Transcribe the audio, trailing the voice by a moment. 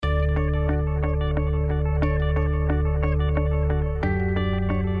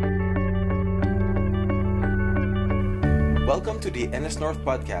Welcome to the NSNorth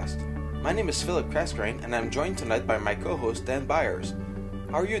podcast. My name is Philip Casgrain, and I'm joined tonight by my co-host Dan Byers.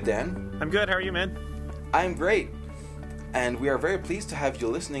 How are you, Dan? I'm good. How are you, man? I'm great. And we are very pleased to have you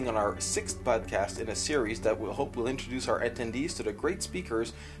listening on our 6th podcast in a series that we hope will introduce our attendees to the great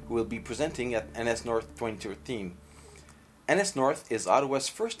speakers who will be presenting at NSNorth 2013. NSNorth is Ottawa's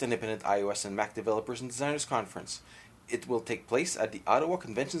first independent iOS and Mac developers and designers conference. It will take place at the Ottawa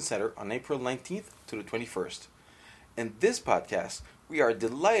Convention Center on April 19th to the 21st. In this podcast, we are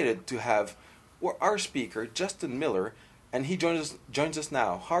delighted to have our speaker, Justin Miller, and he joins us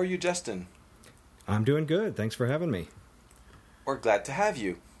now. How are you, Justin? I'm doing good. Thanks for having me. We're glad to have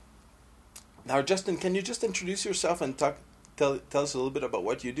you. Now, Justin, can you just introduce yourself and tell us a little bit about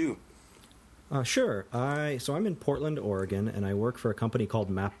what you do? Sure. So I'm in Portland, Oregon, and I work for a company called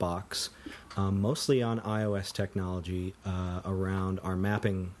MapBox, mostly on iOS technology around our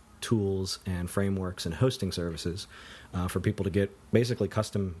mapping tools and frameworks and hosting services for people to get basically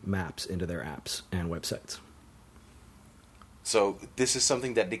custom maps into their apps and websites. So this is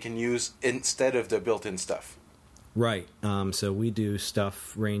something that they can use instead of the built-in stuff. Right. So we do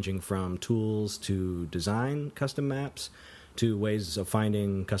stuff ranging from tools to design custom maps, to ways of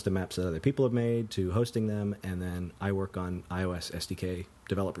finding custom maps that other people have made, to hosting them, and then I work on iOS SDK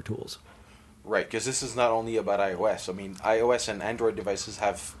developer tools. Right, because this is not only about iOS. I mean, iOS and Android devices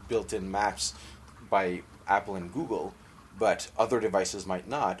have built-in maps by Apple and Google, but other devices might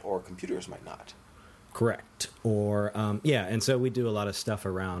not, or computers might not. Correct. Or, and so we do a lot of stuff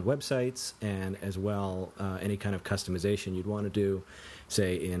around websites and as well any kind of customization you'd want to do,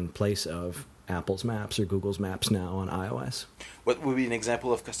 say, in place of Apple's Maps or Google's Maps now on iOS. What would be an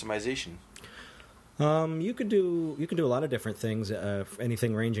example of customization? You could do a lot of different things.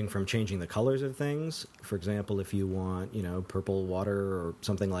 Anything ranging from changing the colors of things. For example, if you want, purple water or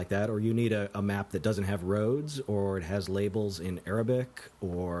something like that, or you need a map that doesn't have roads, or it has labels in Arabic,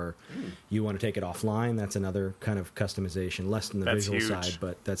 or you want to take it offline. That's another kind of customization, less than the visual huge side,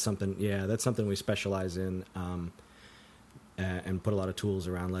 but that's something. Yeah, that's something we specialize in, and put a lot of tools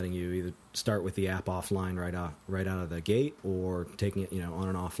around letting you either start with the app offline right out of the gate, or taking it on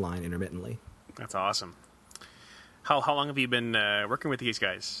and offline intermittently. That's awesome. How long have you been working with these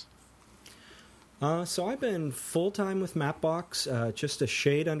guys? So I've been full-time with MapBox just a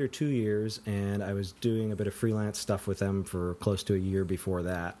shade under 2 years, and I was doing a bit of freelance stuff with them for close to a year before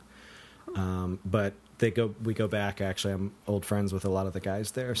that. But we go back, actually. I'm old friends with a lot of the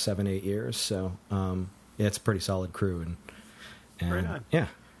guys there, 7-8 years. So it's a pretty solid crew. And right on. Yeah.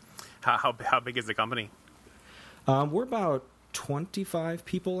 How big is the company? We're about 25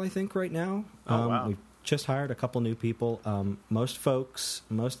 people, I think, right now. Oh, wow. We've just hired a couple new people. Most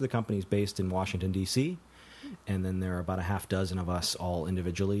of the company's based in Washington, D.C., and then there are about a half dozen of us all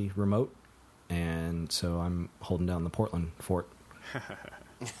individually remote, and so I'm holding down the Portland fort.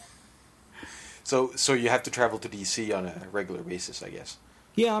 So you have to travel to D.C. on a regular basis, I guess.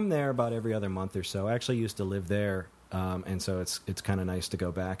 Yeah, I'm there about every other month or so. I actually used to live there, and so it's kind of nice to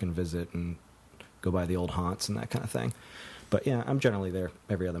go back and visit and go by the old haunts and that kind of thing. But yeah, I'm generally there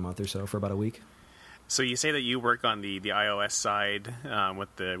every other month or so for about a week. So you say that you work on the iOS side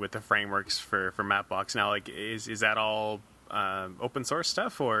with the frameworks for MapBox. Now, is that all open source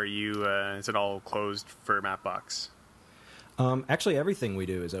stuff, or is it all closed for MapBox? Actually, everything we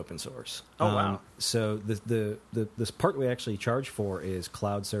do is open source. Oh, wow. So this part we actually charge for is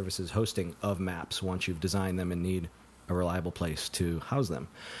cloud services hosting of maps once you've designed them and need a reliable place to house them.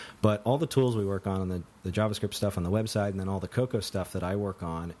 But all the tools we work on the JavaScript stuff on the website, and then all the Cocoa stuff that I work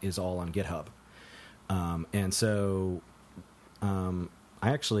on is all on GitHub. And so I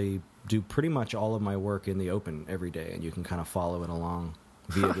actually do pretty much all of my work in the open every day, and you can kind of follow it along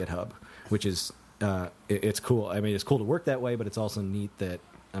via GitHub, which is it's cool. I mean, it's cool to work that way, but it's also neat that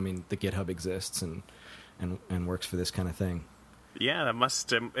the GitHub exists and works for this kind of thing. Yeah, that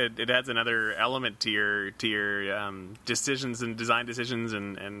must it adds another element to your decisions and design decisions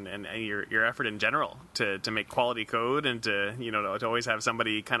and your effort in general to make quality code and to always have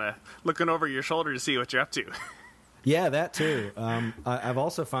somebody kind of looking over your shoulder to see what you're up to. Yeah, that too. I've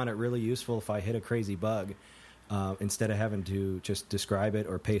also found it really useful if I hit a crazy bug. Instead of having to just describe it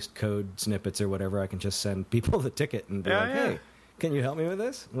or paste code snippets or whatever, I can just send people the ticket and be hey, can you help me with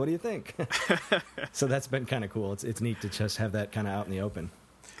this? What do you think? So that's been kind of cool. It's neat to just have that kind of out in the open.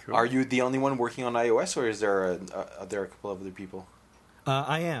 Cool. Are you the only one working on iOS, or is there a couple of other people?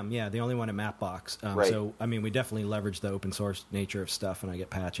 I am, yeah, the only one at MapBox. Right. So, I mean, we definitely leverage the open source nature of stuff, and I get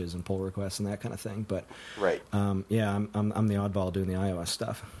patches and pull requests and that kind of thing. But, right. Yeah, I'm the oddball doing the iOS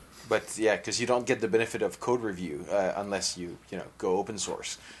stuff. But yeah, because you don't get the benefit of code review unless you go open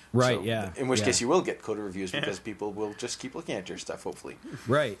source. Right. So, yeah. In which case you will get code reviews because people will just keep looking at your stuff. Hopefully.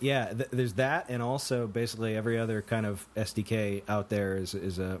 Right. Yeah. There's that, and also basically every other kind of SDK out there is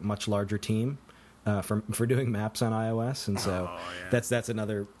a much larger team for doing maps on iOS, and so that's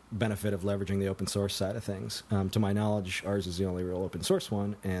another benefit of leveraging the open source side of things. To my knowledge, ours is the only real open source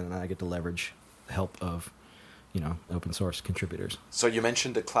one, and I get to leverage the help of open source contributors. So you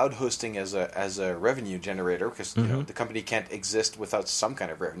mentioned the cloud hosting as a revenue generator because the company can't exist without some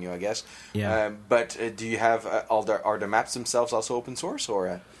kind of revenue, I guess. Yeah. But do you have are the maps themselves also open source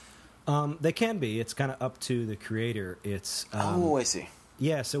or? They can be. It's kind of up to the creator. It's I see.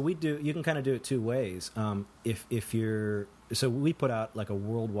 Yeah. So you can kind of do it two ways. So we put out like a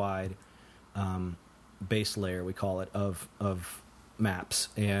worldwide base layer, we call it, of maps,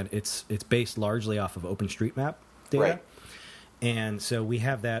 and it's based largely off of OpenStreetMap data. Right. And so we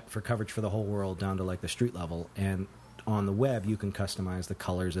have that for coverage for the whole world down to like the street level. And on the web, you can customize the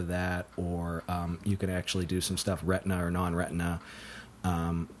colors of that, or you can actually do some stuff retina or non-retina,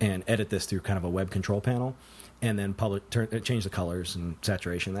 and edit this through kind of a web control panel, and then change the colors and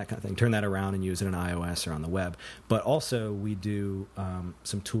saturation, that kind of thing. Turn that around and use it in iOS or on the web. But also we do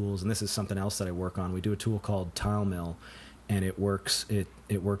some tools, and this is something else that I work on. We do a tool called TileMill, and it works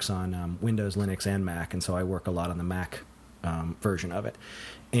on Windows, Linux, and Mac, and so I work a lot on the Mac version of it.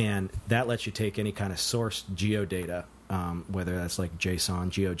 And that lets you take any kind of source geodata, whether that's like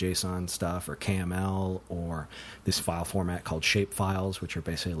JSON, GeoJSON stuff, or KML, or this file format called shapefiles, which are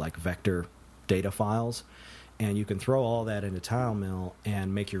basically like vector data files. And you can throw all that into TileMill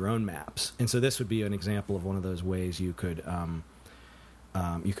and make your own maps. And so this would be an example of one of those ways you could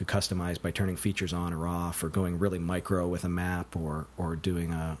customize by turning features on or off, or going really micro with a map, or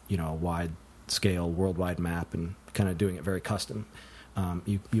doing a wide scale worldwide map and kind of doing it very custom.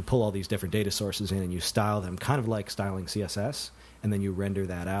 You pull all these different data sources in and you style them kind of like styling CSS, and then you render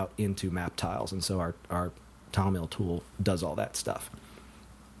that out into map tiles. And so our TileMill tool does all that stuff.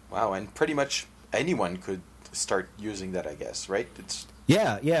 Wow, and pretty much anyone could start using that, I guess, right?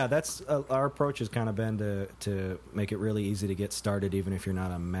 Yeah. That's our approach has kind of been to make it really easy to get started, even if you're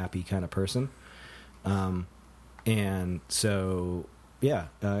not a mappy kind of person. And so,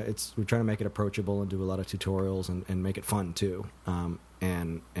 we're trying to make it approachable and do a lot of tutorials and make it fun too,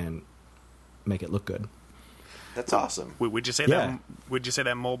 and make it look good. That's awesome. Would you say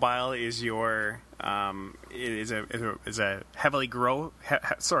that mobile is your is a heavily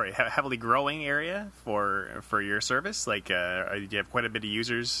heavily growing area for your service? Like, do you have quite a bit of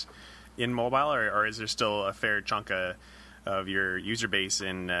users in mobile, or is there still a fair chunk of your user base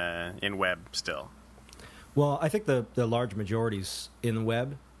in web still? Well, I think the large majority's in the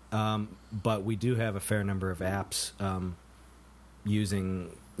web, but we do have a fair number of apps using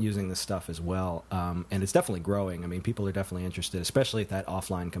this stuff as well, and it's definitely growing. I mean, people are definitely interested, especially at that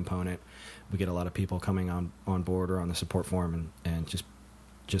offline component. We get a lot of people coming on board or on the support forum and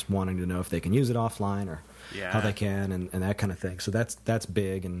just wanting to know if they can use it offline or how they can and that kind of thing. So that's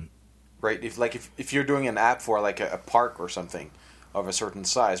big. And right, if you're doing an app for like a park or something of a certain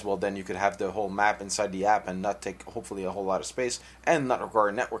size, well, then you could have the whole map inside the app and not take hopefully a whole lot of space and not require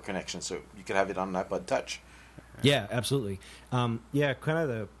a network connection. So you could have it on an iPod Touch. Yeah, absolutely. One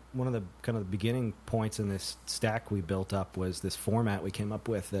of the beginning points in this stack we built up was this format we came up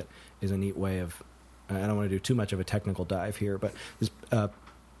with that is a neat way of. I don't want to do too much of a technical dive here, but this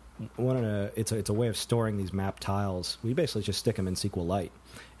it's a way of storing these map tiles. We basically just stick them in SQLite,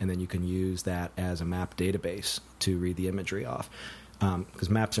 and then you can use that as a map database to read the imagery off. Because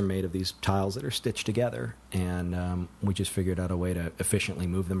maps are made of these tiles that are stitched together, and we just figured out a way to efficiently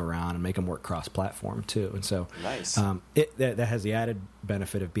move them around and make them work cross-platform too. And so, nice. That has the added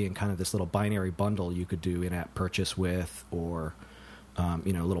benefit of being kind of this little binary bundle you could do in-app purchase with, or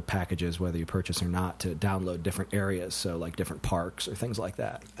little packages, whether you purchase or not, to download different areas, so like different parks or things like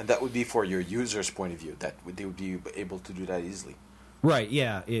that. And that would be for your users' point of view. They would be able to do that easily. Right.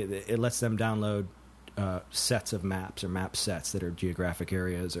 Yeah. It lets them download sets of maps or map sets that are geographic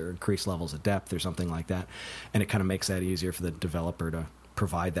areas or increased levels of depth or something like that, and it kind of makes that easier for the developer to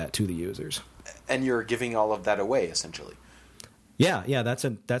provide that to the users. And you're giving all of that away essentially. Yeah, that's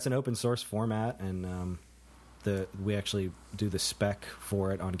an open source format, and we actually do the spec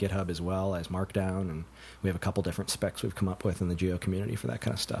for it on GitHub as well as Markdown, and we have a couple different specs we've come up with in the Geo community for that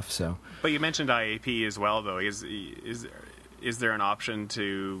kind of stuff. So, but you mentioned IAP as well, though. Is there an option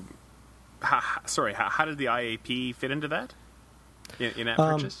to? How did the IAP fit into that? In-app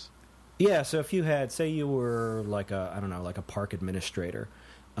purchase? Yeah, so if you had, say you were like a park administrator,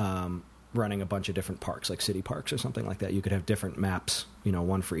 running a bunch of different parks, like city parks or something like that, you could have different maps,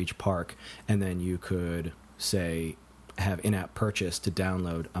 one for each park, and then you could, say, have in-app purchase to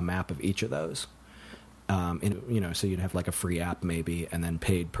download a map of each of those. So you'd have like a free app maybe, and then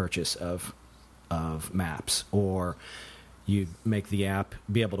paid purchase of maps, or you make the app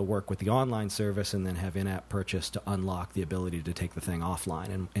be able to work with the online service and then have in-app purchase to unlock the ability to take the thing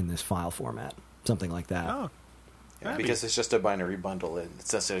offline in this file format, something like that. Oh, yeah, because it's just a binary bundle and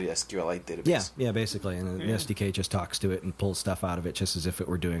it's necessarily a SQLite database. Yeah, basically, and the SDK just talks to it and pulls stuff out of it just as if it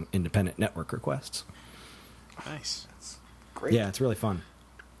were doing independent network requests. Nice. That's great. Yeah, it's really fun.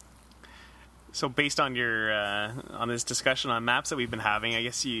 So based on your on this discussion on maps that we've been having, I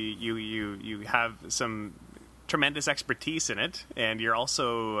guess you have some tremendous expertise in it, and you're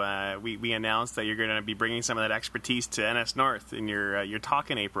also we announced that you're going to be bringing some of that expertise to NSNorth in your talk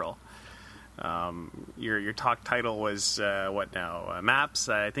in April. Your talk title was what now? Maps.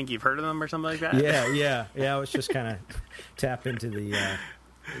 I think you've heard of them or something like that. Yeah. I was just kind of tap into the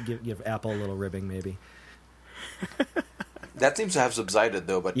give Apple a little ribbing maybe. That seems to have subsided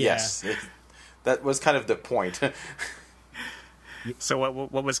though, but yes, that was kind of the point. So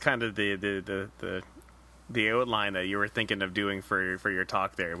what was kind of the outline that you were thinking of doing for your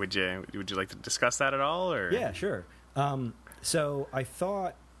talk there? Would you like to discuss that at all? Or? Yeah, sure. So I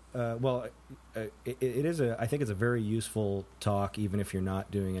thought, it is I think it's a very useful talk, even if you're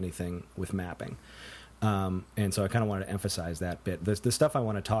not doing anything with mapping. And so I kind of wanted to emphasize that bit. The stuff I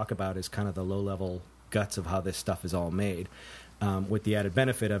want to talk about is kind of the low-level guts of how this stuff is all made. With the added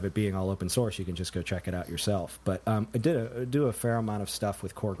benefit of it being all open source, you can just go check it out yourself. But I do a fair amount of stuff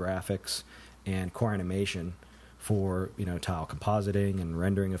with core graphics and core animation for tile compositing and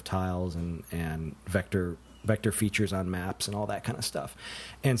rendering of tiles and vector features on maps and all that kind of stuff.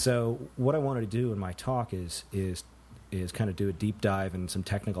 And so what I wanted to do in my talk is kind of do a deep dive in some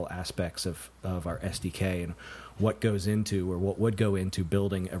technical aspects of our SDK and what goes into, or what would go into,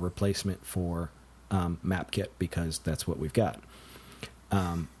 building a replacement for MapKit, because that's what we've got.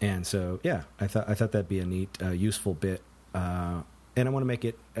 And so I thought that'd be a neat, useful bit, and I want to make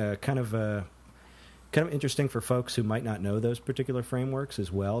it kind of interesting for folks who might not know those particular frameworks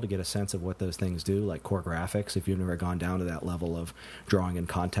as well, to get a sense of what those things do, like core graphics. If you've never gone down to that level of drawing in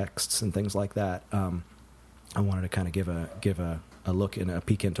contexts and things like that, I wanted to kind of give a look and a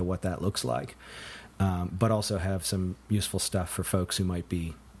peek into what that looks like, but also have some useful stuff for folks who might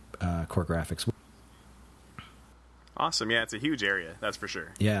be core graphics. Awesome. Yeah, it's a huge area, that's for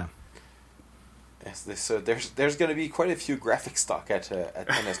sure. Yeah. Yes, so there's going to be quite a few graphics stock at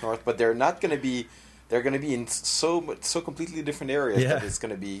NSNorth, but they're not going to be. They're going to be in so completely different areas that it's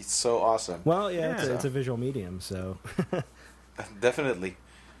going to be so awesome. Well, it's a visual medium, so definitely.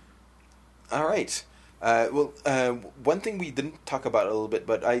 All right. One thing we didn't talk about a little bit,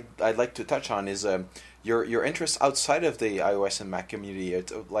 but I'd like to touch on is your interests outside of the iOS and Mac community.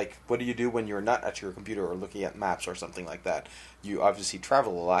 It's like, what do you do when you're not at your computer or looking at maps or something like that? You obviously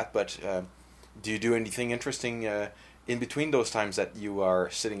travel a lot, but do you do anything interesting in between those times that you are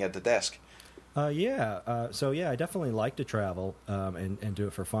sitting at the desk? I definitely like to travel and do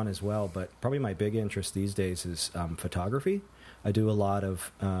it for fun as well, but probably my big interest these days is photography. I do a lot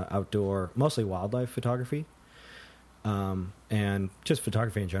of outdoor, mostly wildlife photography, and just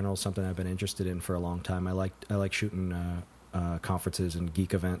photography in general is something I've been interested in for a long time. I like shooting conferences and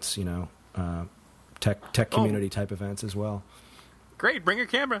geek events, tech community type events as well. Great, bring your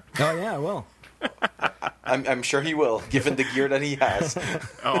camera. Oh yeah, I will. I'm sure he will, given the gear that he has.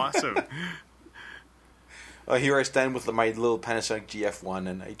 Oh, awesome. Here I stand with my little Panasonic GF1,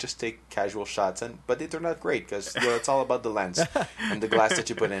 and I just take casual shots, but they turn out great because it's all about the lens and the glass that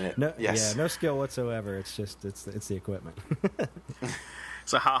you put in it. No skill whatsoever. It's just it's the equipment.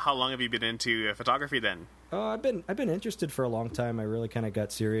 So how long have you been into photography then? I've been interested for a long time. I really kind of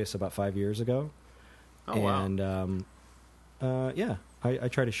got serious about 5 years ago. Oh wow! And I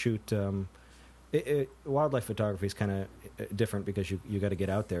try to shoot. Wildlife photography is kind of different because you got to get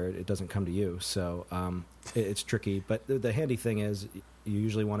out there. It doesn't come to you, so it's tricky. But the handy thing is you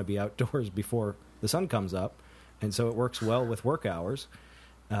usually want to be outdoors before the sun comes up, and so it works well with work hours.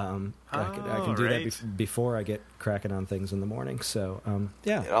 I can do that before I get cracking on things in the morning. So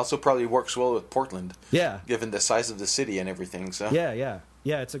It also probably works well with Portland. Yeah, given the size of the city and everything. So yeah.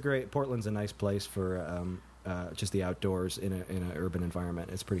 It's Portland's a nice place for just the outdoors in an urban environment.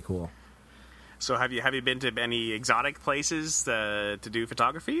 It's pretty cool. So have you been to any exotic places to do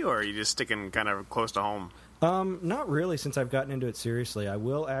photography, or are you just sticking kind of close to home? Not really. Since I've gotten into it seriously, I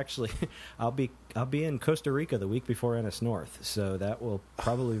will actually. I'll be in Costa Rica the week before NSNorth, so that will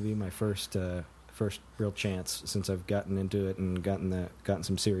probably be my first real chance since I've gotten into it and gotten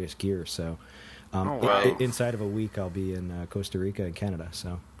some serious gear. So, inside of a week, I'll be in Costa Rica and Canada.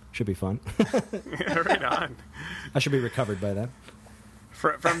 So, should be fun. Right on. I should be recovered by then.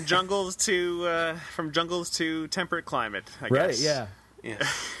 From jungles to temperate climate, I guess. Right? Yeah. Yeah.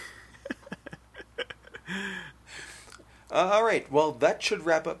 All right. Well, that should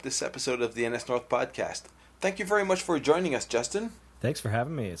wrap up this episode of the NSNorth podcast. Thank you very much for joining us, Justin. Thanks for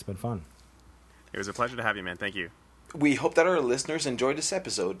having me. It's been fun. It was a pleasure to have you, man. Thank you. We hope that our listeners enjoyed this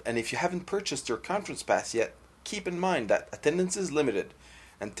episode, and if you haven't purchased your conference pass yet, keep in mind that attendance is limited,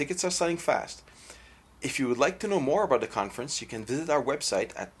 and tickets are selling fast. If you would like to know more about the conference, you can visit our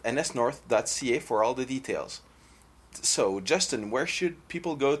website at nsnorth.ca for all the details. So, Justin, where should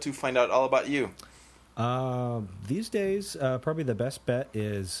people go to find out all about you? These days, probably the best bet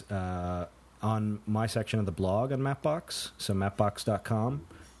is on my section of the blog on MapBox, so mapbox.com.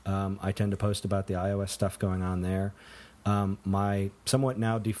 I tend to post about the iOS stuff going on there. My somewhat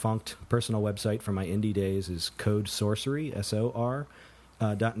now defunct personal website from my indie days is codesorcery,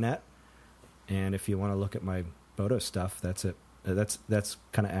 SOR.net. And if you want to look at my photo stuff, that's it. That's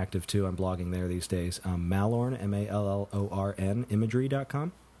kind of active too. I'm blogging there these days. Mallorn, MALLORN,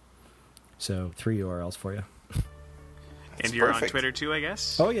 imagery.com. So 3 URLs for you. And you're perfect. On Twitter too, I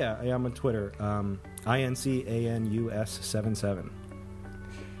guess? Oh yeah, I am on Twitter. INCANUS77. Awesome.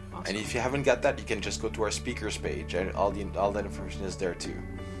 And if you haven't got that, you can just go to our speakers page, and all that information is there too.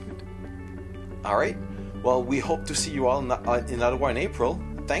 All right. Well, we hope to see you all in Ottawa in April.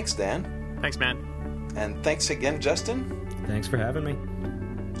 Thanks, Dan. Thanks, man. And thanks again, Justin. Thanks for having me.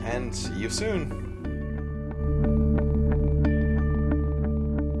 And see you soon.